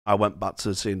I went back to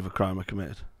the scene of a crime I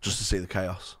committed just to see the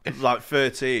chaos. Like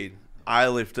 13, I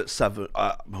lived at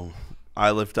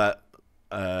I lived at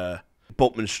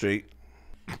Butman Street.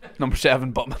 Number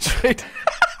 7 Butman Street.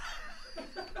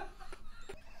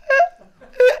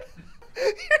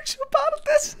 You're so bad at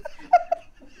this.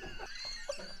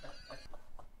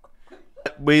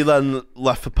 We then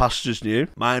left for Pastures New.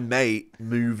 My mate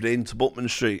moved into Butman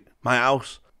Street, my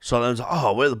house. So then I was like,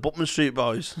 oh, we're the Butman Street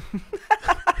boys.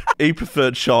 He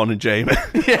preferred Sean and Jamie.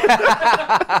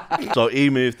 Yeah. So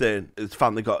he moved in. His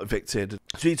family got evicted.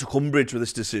 So he took umbrage with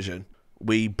this decision.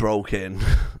 We broke in.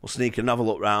 We'll sneak in and have a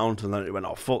look round. And then it went,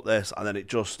 oh, fuck this. And then it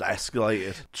just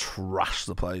escalated. Trashed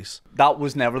the place. That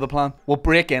was never the plan. We'll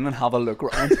break in and have a look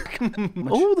around.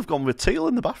 Oh, they've gone with teal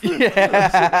in the bathroom.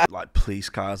 Yeah. Like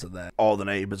police cars are there. All the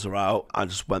neighbours are out. I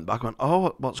just went back and went,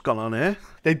 oh, what's gone on here?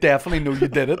 They definitely know you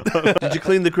did it. Did you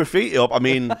clean the graffiti up? I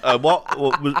mean, what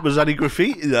was any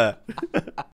graffiti there?